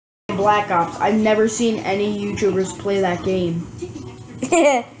Black Ops. I've never seen any YouTubers play that game.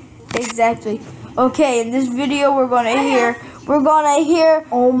 Exactly. Okay, in this video we're gonna hear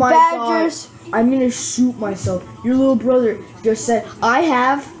Oh my badgers. God. I'm gonna shoot myself. Your little brother just said, I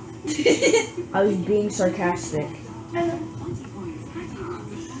have. I was being sarcastic.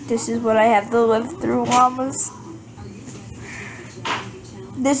 This is what I have to live through, llamas.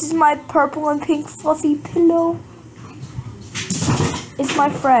 This is my purple and pink fluffy pillow. It's my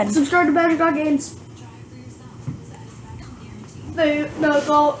friend. Subscribe to Badger God Games.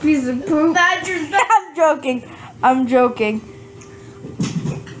 No, piece of poop. I'm joking. I'm joking.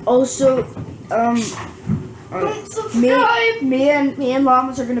 Also, Don't subscribe. me and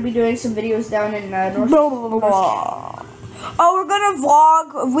Llamas are gonna be doing some videos down in North. Oh, we're gonna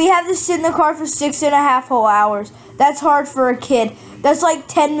vlog. We have to sit in the car for 6.5 whole hours. That's hard for a kid. That's like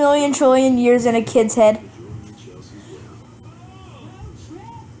 10 million trillion years in a kid's head.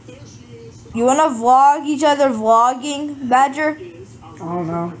 You wanna vlog each other vlogging, Badger? I don't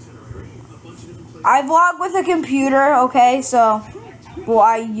know. I vlog with a computer, okay? So, well,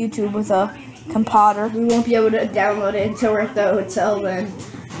 I YouTube with a computer. We won't be able to download it until we're at the hotel then.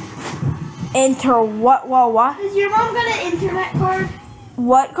 Enter what? What? Is your mom got an internet card?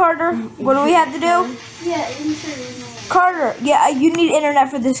 What, Carter? What do we have to do? Yeah, internet. Carter, yeah, you need internet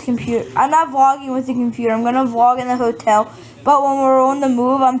for this computer. I'm not vlogging with the computer. I'm gonna vlog in the hotel. But when we're on the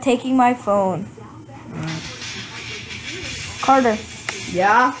move, I'm taking my phone. Carter.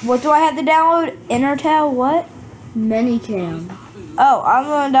 Yeah? What do I have to download? Intertel? What? Minicam. Oh, I'm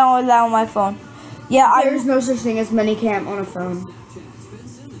gonna download that on my phone. Yeah, There's no such thing as Minicam on a phone.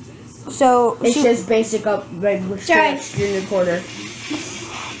 So It's just basic up like Try. screen recorder.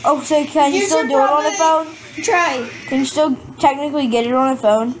 oh, so can you Use still your do it on the phone? Try. Can you still technically get it on a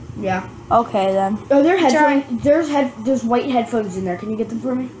phone? Yeah. Okay then. Oh, there are headphones. There's white headphones in there. Can you get them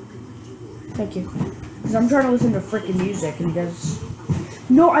for me? Thank you. Because I'm trying to listen to freaking music and there's.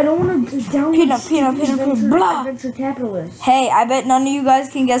 No, I don't want to download. Peanut, blah. Adventure Capitalist. Hey, I bet none of you guys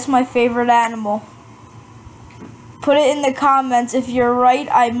can guess my favorite animal. Put it in the comments. If you're right,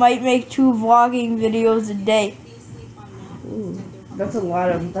 I might make 2 vlogging videos a day. Ooh, that's a lot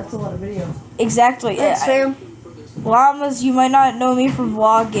of videos. Exactly. Thanks, fam. Llamas, you might not know me for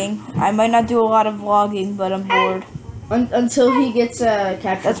vlogging. I might not do a lot of vlogging, but I'm bored. Until he gets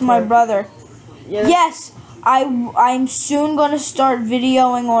captured. That's my brother. Yeah. Yes, I'm soon gonna start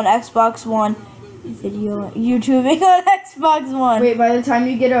videoing on Xbox One. YouTubing on Xbox One. Wait, by the time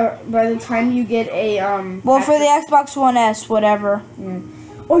you get a Well, for the Xbox One S, whatever. Yeah.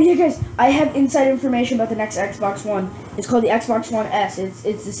 Oh yeah, guys, I have inside information about the next Xbox One. It's called the Xbox One S. It's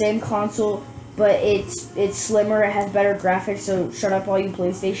the same console, but it's slimmer. It has better graphics. So shut up, all you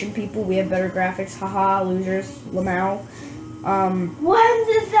PlayStation people. We have better graphics. Haha, losers. Lamau. When's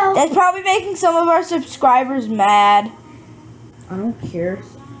this out? That's probably making some of our subscribers mad. I don't care.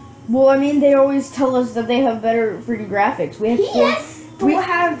 Well, I mean, they always tell us that they have better freaking graphics. We have Yes, we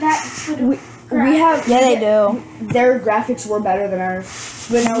have that. we have Yeah, they do. Their graphics were better than ours.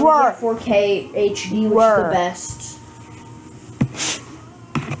 But now we have 4K HD, which is the best.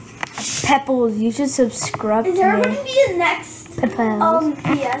 Pepples, you should subscribe Is to there me. going to be a next Pepples.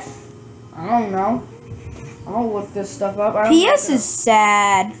 PS? I don't know. I'll look this stuff up. I don't PS know. is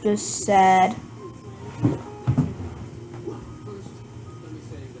sad. Just sad.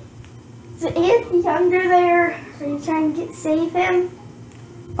 Is Anthony under there? Are you trying to save him?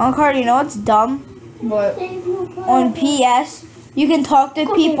 Uncle Carter, you know what's dumb? But On PS, you can talk to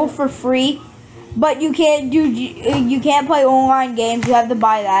people for free, but you can't play online games. You have to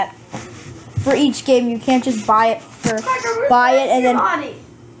buy that for each game. You can't just buy it and then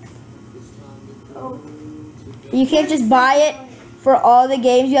you can't just buy it for all the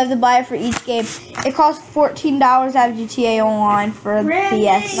games. You have to buy it for each game. It costs $14 to have GTA Online for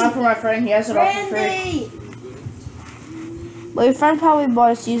PS. not for my friend. He has it all for free. Randy! Well, your friend probably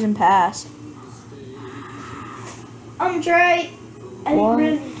bought a season pass. I'm Trey. I What?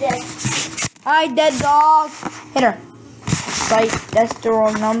 think Randy's dead. Hi, dead dog. Hit her. Right, that's the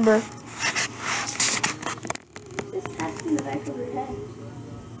wrong number. This tapped in the back of her head.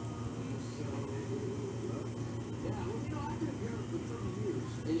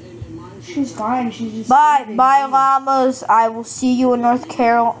 She's fine. She's just. Bye, sleeping. bye, llamas. I will see you in North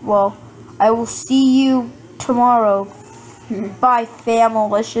Carolina. Well, I will see you tomorrow. Bye,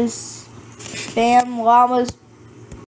 fam-alicious. Fam, llamas.